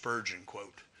was a Spurgeon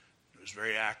quote. It was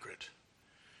very accurate.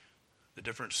 The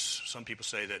difference, some people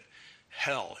say that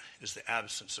hell is the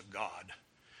absence of God.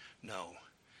 No.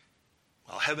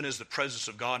 While heaven is the presence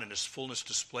of God and his fullness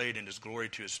displayed in his glory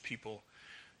to his people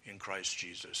in Christ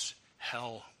Jesus,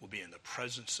 hell will be in the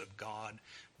presence of God,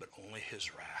 but only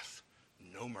his wrath.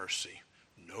 No mercy,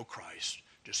 no Christ,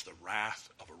 just the wrath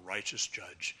of a righteous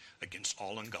judge against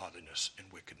all ungodliness and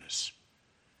wickedness.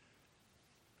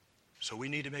 So we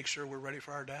need to make sure we're ready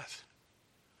for our death.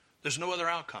 There's no other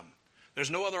outcome. There's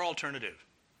no other alternative.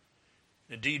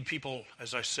 Indeed, people,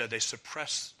 as I said, they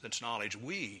suppress this knowledge.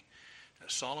 We,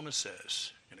 as Solomon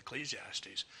says in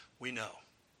Ecclesiastes, we know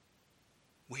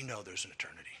there's an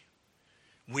eternity.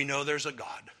 We know there's a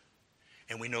God,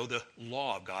 and we know the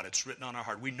law of God. It's written on our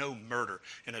heart. We know murder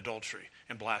and adultery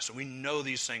and blasphemy. We know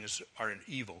these things are an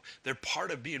evil. They're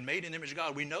part of being made in the image of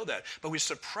God. We know that, but we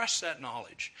suppress that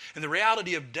knowledge. And the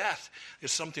reality of death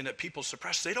is something that people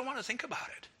suppress. They don't want to think about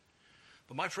it.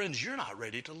 But my friends, you're not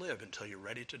ready to live until you're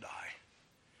ready to die.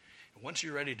 And once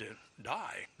you're ready to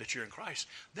die, that you're in Christ,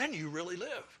 then you really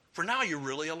live. For now, you're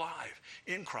really alive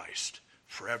in Christ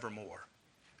forevermore.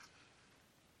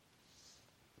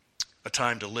 A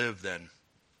time to live then.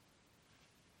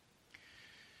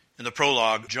 In the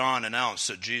prologue, John announced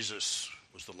that Jesus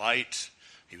was the light,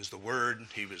 he was the Word,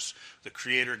 he was the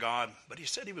Creator God, but he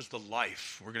said he was the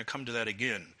life. We're going to come to that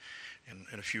again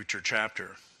in a future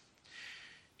chapter.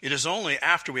 It is only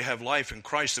after we have life in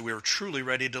Christ that we are truly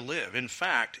ready to live. In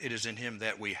fact, it is in him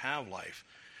that we have life.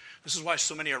 This is why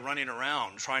so many are running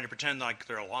around trying to pretend like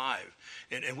they're alive.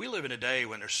 And we live in a day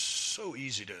when it's so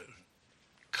easy to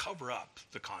cover up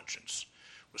the conscience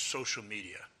with social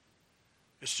media.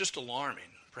 It's just alarming.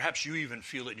 Perhaps you even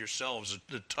feel it yourselves,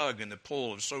 the tug and the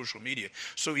pull of social media.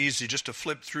 So easy just to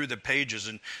flip through the pages,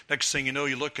 and next thing you know,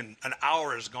 you look and an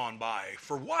hour has gone by.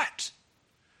 For what?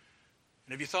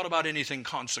 And have you thought about anything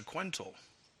consequential?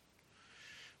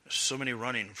 There's so many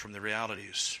running from the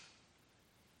realities.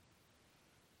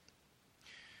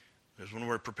 Because when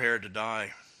we're prepared to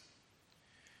die,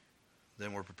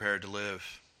 then we're prepared to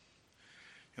live.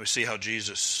 And we see how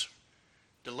Jesus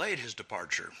delayed his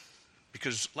departure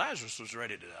because Lazarus was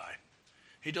ready to die.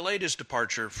 He delayed his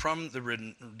departure from the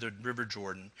River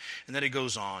Jordan, and then he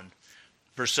goes on.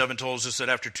 Verse 7 tells us that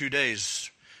after 2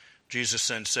 days, Jesus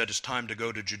then said, it's time to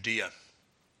go to Judea.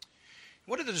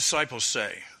 What did the disciples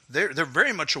say? They're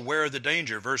very much aware of the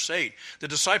danger. Verse 8, the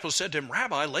disciples said to him,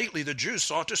 Rabbi, lately the Jews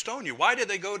sought to stone you. Why did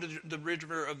they go to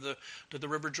the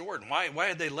River Jordan? Why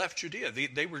had they left Judea?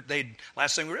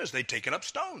 Last thing there is, they'd taken up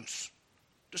stones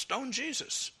to stone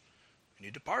Jesus. And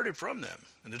he departed from them.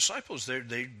 And the disciples,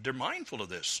 they're mindful of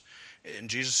this. And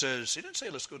Jesus says, he didn't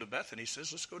say, let's go to Bethany. He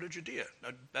says, let's go to Judea. Now,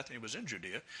 Bethany was in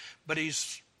Judea. But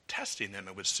he's testing them,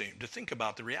 it would seem, to think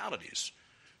about the realities.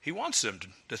 He wants them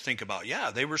to think about,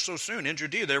 they were so soon in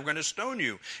Judea, they were going to stone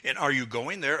you. And are you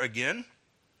going there again?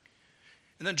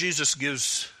 And then Jesus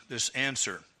gives this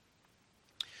answer.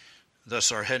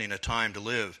 Thus our heading, a time to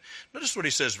live. Notice what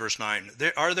he says, verse 9.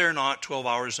 Are there not 12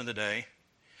 hours in the day?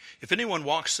 If anyone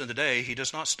walks in the day, he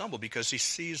does not stumble because he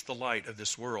sees the light of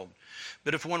this world.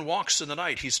 But if one walks in the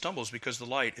night, he stumbles because the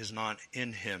light is not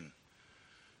in him.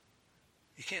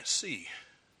 You can't see.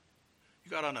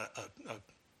 You got on a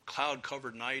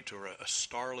cloud-covered night or a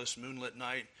starless, moonlit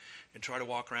night and try to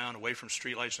walk around away from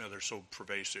streetlights. They're so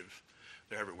pervasive.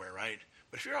 They're everywhere, right?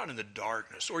 But if you're out in the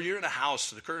darkness, or you're in a house,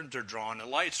 the curtains are drawn, the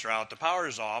lights are out, the power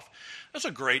is off, that's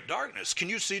a great darkness. Can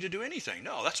you see to do anything?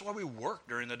 No, that's why we work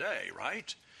during the day,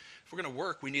 right? If we're going to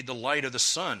work, we need the light of the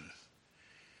sun.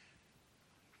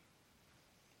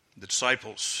 The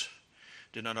disciples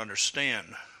did not understand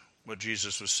what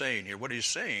Jesus was saying here. What he's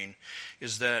saying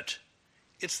is that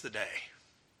it's the day.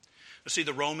 See,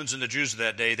 the Romans and the Jews of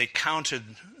that day, they counted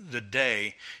the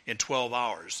day in 12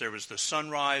 hours. There was the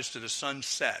sunrise to the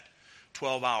sunset,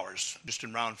 12 hours, just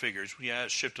in round figures. Yeah,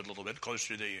 it's shifted a little bit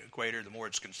closer to the equator, the more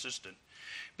it's consistent.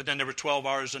 But then there were 12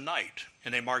 hours a night,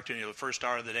 and they marked the first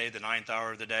hour of the day, the 9th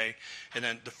hour of the day, and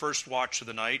then the first watch of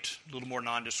the night, a little more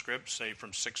nondescript, say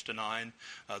from 6 to 9.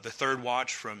 The third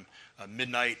watch from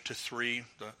midnight to 3.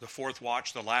 The fourth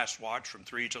watch, the last watch, from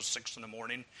 3 till 6 in the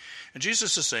morning. And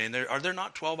Jesus is saying, are there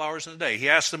not 12 hours in the day? He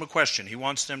asks them a question. He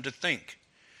wants them to think.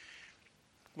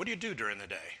 What do you do during the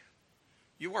day?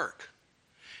 You work.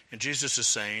 And Jesus is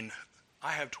saying,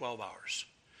 I have 12 hours.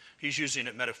 He's using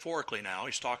it metaphorically now.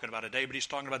 He's talking about a day, but he's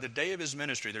talking about the day of his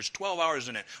ministry. There's 12 hours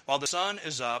in it. While the sun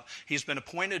is up, he's been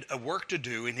appointed a work to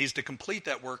do, and he's to complete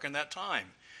that work in that time.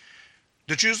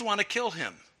 The Jews want to kill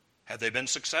him. Have they been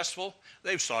successful?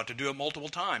 They've sought to do it multiple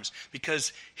times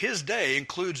because his day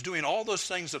includes doing all those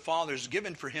things the Father has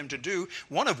given for him to do,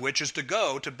 one of which is to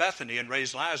go to Bethany and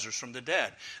raise Lazarus from the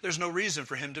dead. There's no reason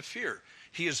for him to fear.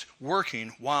 He is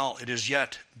working while it is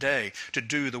yet day to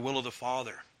do the will of the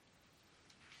Father.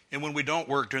 And when we don't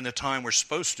work during the time we're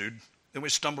supposed to, then we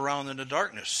stumble around in the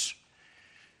darkness.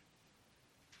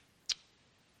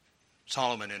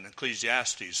 Solomon in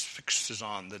Ecclesiastes fixes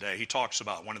on the day. He talks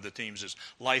about one of the themes is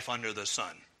life under the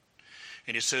sun.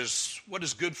 And he says, what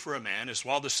is good for a man is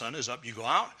while the sun is up, you go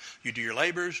out, you do your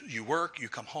labors, you work, you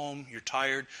come home, you're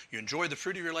tired, you enjoy the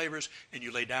fruit of your labors, and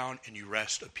you lay down and you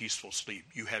rest a peaceful sleep.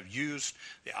 You have used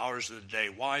the hours of the day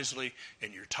wisely,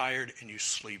 and you're tired and you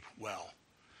sleep well.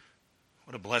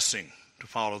 What a blessing to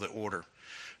follow the order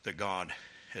that God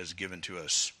has given to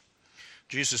us.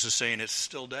 Jesus is saying it's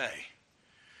still day.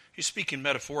 He's speaking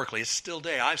metaphorically. It's still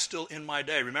day. I'm still in my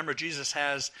day. Remember, Jesus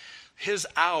has his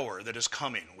hour that is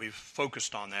coming. We've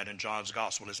focused on that in John's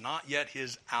gospel. It's not yet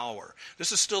his hour.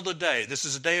 This is still the day. This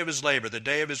is the day of his labor, the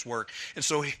day of his work. And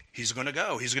so he's going to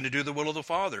go. He's going to do the will of the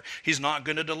Father. He's not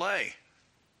going to delay.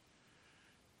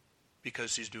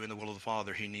 Because he's doing the will of the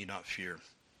Father, he need not fear.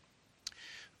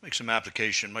 Make some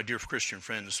application. My dear Christian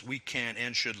friends, we can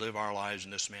and should live our lives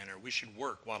in this manner. We should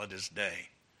work while it is day.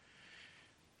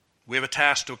 We have a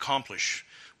task to accomplish.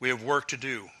 We have work to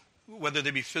do. whether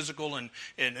they be physical and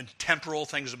temporal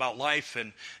things about life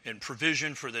and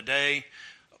provision for the day,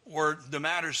 or the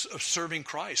matters of serving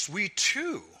Christ. We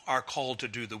too are called to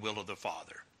do the will of the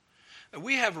Father. And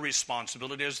we have a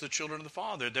responsibility as the children of the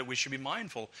Father that we should be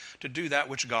mindful to do that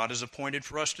which God has appointed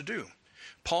for us to do.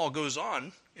 Paul goes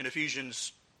on in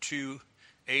Ephesians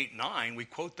 2:8-9. We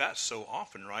quote that so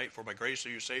often, right? For by grace are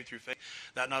you saved through faith,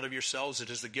 that not of yourselves, it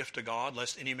is the gift of God,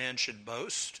 lest any man should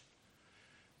boast.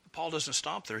 Paul doesn't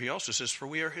stop there. He also says, for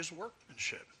we are his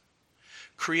workmanship,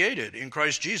 created in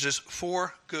Christ Jesus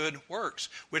for good works,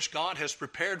 which God has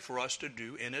prepared for us to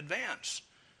do in advance.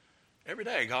 Every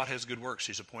day, God has good works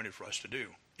he's appointed for us to do.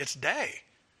 It's day.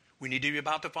 We need to be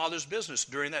about the Father's business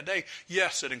during that day.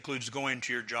 Yes, it includes going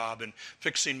to your job and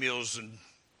fixing meals and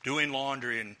doing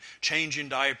laundry and changing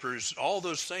diapers, all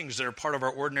those things that are part of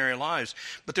our ordinary lives.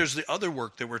 But there's the other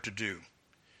work that we're to do.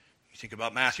 You think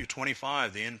about Matthew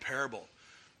 25, the end parable.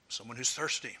 Someone who's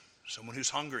thirsty, someone who's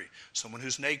hungry, someone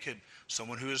who's naked,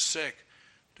 someone who is sick,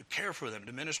 to care for them,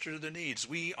 to minister to their needs.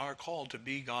 We are called to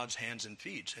be God's hands and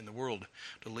feet in the world,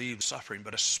 to leave suffering,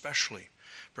 but especially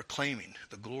proclaiming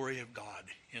the glory of God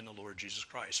in the Lord Jesus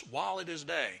Christ. While it is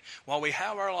day, while we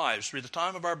have our lives, through the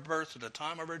time of our birth to the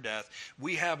time of our death,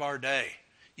 we have our day,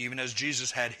 even as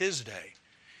Jesus had his day.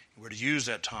 We're to use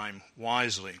that time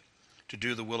wisely to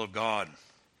do the will of God.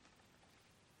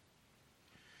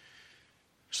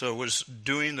 So was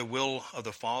doing the will of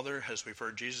the Father, as we've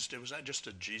heard Jesus did, was that just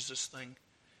a Jesus thing?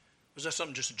 Was that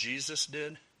something just Jesus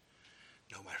did?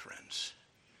 No, my friends.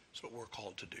 It's what we're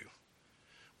called to do.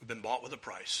 We've been bought with a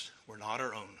price. We're not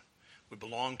our own. We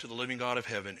belong to the living God of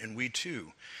heaven, and we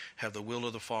too have the will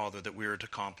of the Father that we are to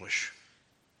accomplish.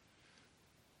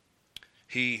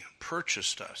 He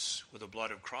purchased us with the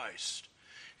blood of Christ,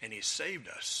 and he saved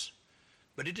us.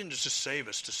 But he didn't just save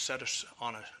us to set us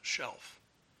on a shelf.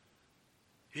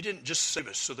 He didn't just save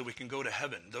us so that we can go to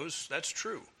heaven. That's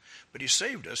true. But he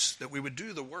saved us that we would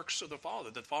do the works of the Father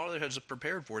that the Father has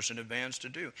prepared for us in advance to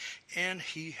do. And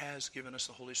he has given us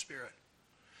the Holy Spirit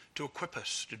to equip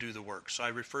us to do the works. I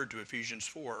referred to Ephesians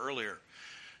 4 earlier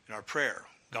in our prayer.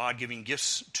 God giving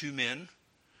gifts to men,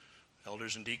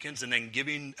 elders and deacons, and then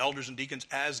giving elders and deacons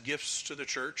as gifts to the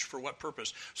church. For what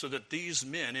purpose? So that these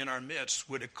men in our midst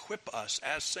would equip us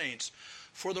as saints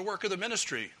for the work of the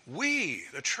ministry. We,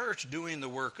 the church, doing the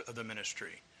work of the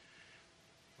ministry.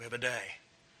 We have a day.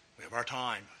 We have our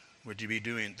time. We're to be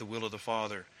doing the will of the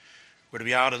Father. We're to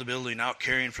be out of the building, out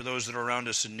caring for those that are around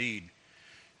us in need.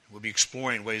 We'll be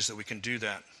exploring ways that we can do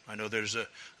that. I know there's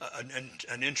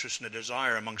an interest and a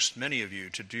desire amongst many of you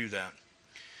to do that.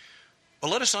 But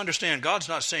let us understand, God's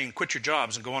not saying quit your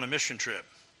jobs and go on a mission trip.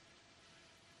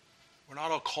 We're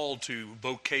not all called to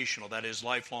vocational, that is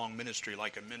lifelong ministry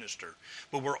like a minister.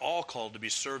 But we're all called to be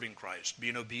serving Christ,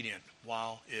 being obedient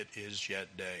while it is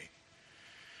yet day.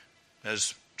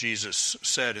 As Jesus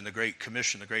said in the Great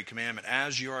Commission, the Great Commandment,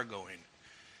 as you are going,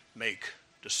 make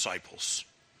disciples.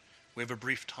 We have a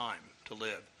brief time to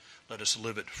live. Let us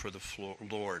live it for the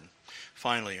Lord.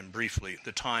 Finally and briefly,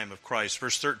 the time of Christ.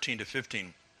 Verse 13 to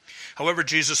 15. However,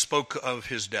 Jesus spoke of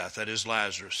his death, that is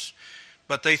Lazarus.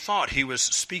 But they thought he was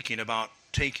speaking about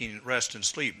taking rest and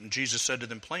sleep. And Jesus said to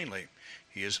them plainly,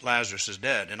 Lazarus is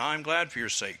dead, and I am glad for your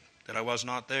sake that I was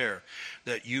not there,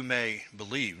 that you may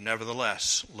believe.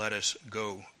 Nevertheless, let us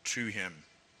go to him.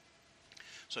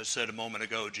 So I said a moment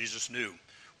ago, Jesus knew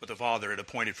what the Father had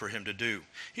appointed for him to do.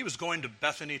 He was going to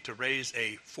Bethany to raise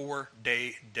a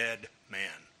 4-day dead man.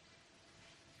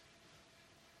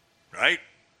 Right?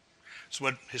 That's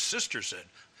what his sister said.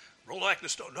 Roll back the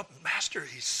stone. No, Master,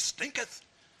 he stinketh.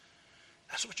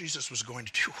 That's what Jesus was going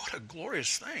to do. What a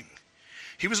glorious thing.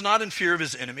 He was not in fear of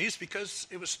his enemies because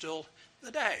it was still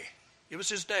the day. It was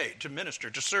his day to minister,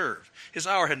 to serve. His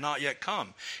hour had not yet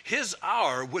come. His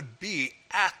hour would be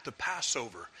at the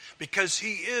Passover because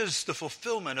he is the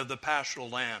fulfillment of the paschal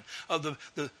lamb, of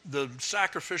the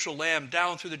sacrificial lamb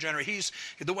down through the generation. He's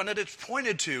the one that it's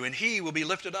pointed to, and he will be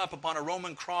lifted up upon a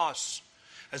Roman cross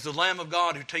as the Lamb of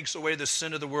God who takes away the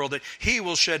sin of the world, that he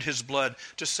will shed his blood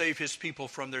to save his people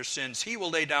from their sins. He will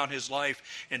lay down his life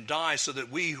and die so that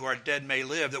we who are dead may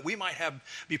live, that we might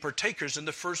be partakers in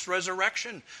the first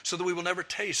resurrection, so that we will never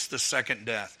taste the second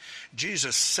death.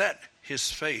 Jesus set his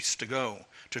face to go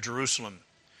to Jerusalem.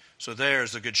 So there,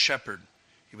 as the good shepherd,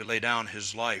 he would lay down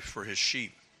his life for his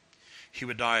sheep. He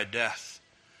would die a death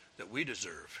that we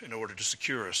deserve in order to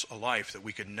secure us a life that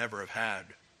we could never have had.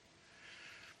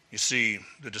 You see,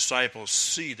 the disciples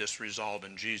see this resolve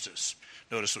in Jesus.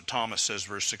 Notice what Thomas says,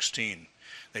 verse 16.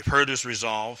 They've heard his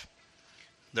resolve.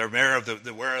 They're aware of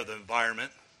the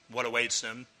environment, what awaits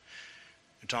them.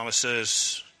 And Thomas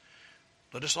says,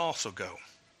 let us also go.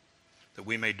 that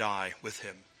we may die with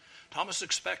him. Thomas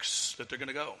expects that they're going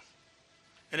to go.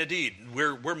 And indeed,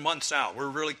 we're months out. We're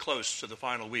really close to the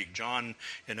final week. John,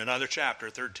 in another chapter,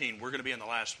 13, we're going to be in the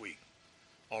last week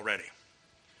already.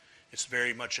 It's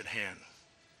very much at hand.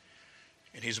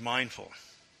 And he's mindful.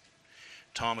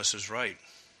 Thomas is right.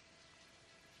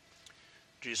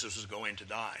 Jesus is going to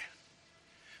die.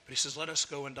 But he says, let us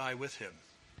go and die with him.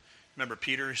 Remember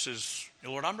Peter, he says,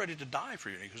 Lord, I'm ready to die for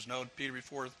you. And he goes, no, Peter,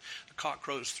 before the cock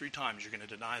crows 3 times, you're going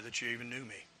to deny that you even knew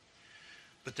me.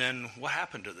 But then what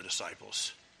happened to the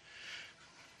disciples?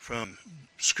 From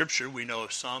Scripture, we know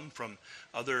of some. From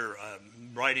other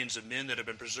writings of men that have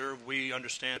been preserved, we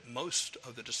understand most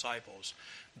of the disciples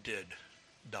did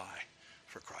die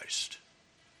for Christ.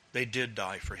 They did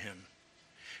die for him.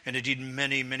 And indeed,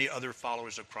 many, many other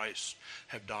followers of Christ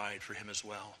have died for him as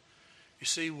well. You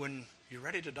see, when you're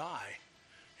ready to die,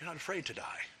 you're not afraid to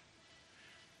die.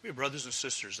 We have brothers and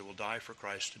sisters that will die for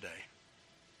Christ today.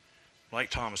 Like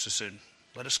Thomas has said,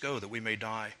 let us go that we may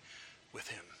die with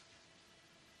him.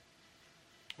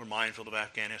 We're mindful of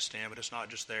Afghanistan, but it's not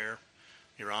just there.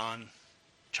 Iran,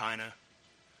 China,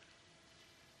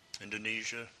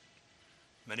 Indonesia,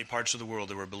 many parts of the world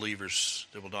there were believers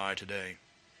that will die today.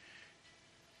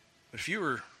 But if you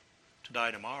were to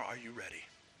die tomorrow, are you ready?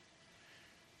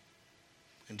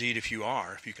 Indeed, if you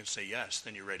are, if you can say yes,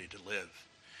 then you're ready to live.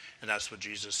 And that's what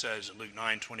Jesus says in Luke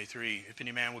 9:23. If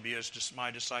any man will be my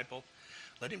disciple,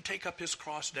 let him take up his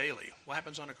cross daily. What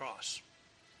happens on a cross?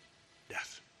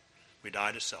 Death. We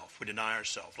die to self. We deny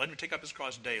ourselves. Let him take up his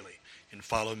cross daily and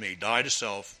follow me. Die to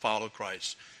self, follow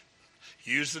Christ.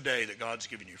 Use the day that God's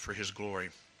given you for his glory.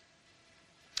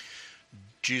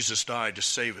 Jesus died to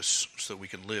save us so that we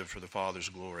can live for the Father's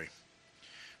glory.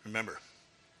 Remember,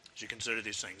 as you consider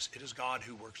these things, it is God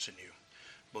who works in you,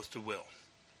 both to will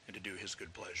and to do his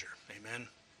good pleasure. Amen.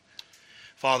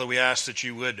 Father, we ask that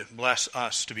you would bless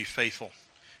us to be faithful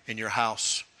in your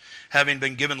house. Having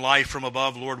been given life from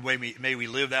above, Lord, may we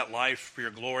live that life for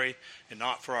your glory and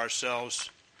not for ourselves.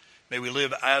 May we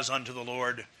live as unto the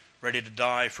Lord, ready to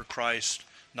die for Christ,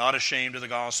 not ashamed of the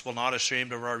gospel, not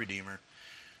ashamed of our Redeemer.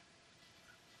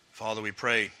 Father, we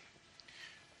pray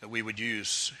that we would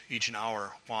use each an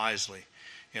hour wisely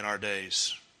in our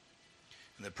days.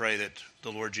 And that pray that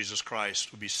the Lord Jesus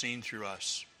Christ would be seen through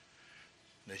us,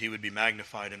 that he would be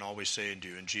magnified in all we say and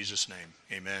do. In Jesus' name,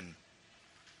 amen.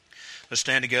 Let's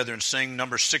stand together and sing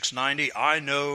number 690, I Know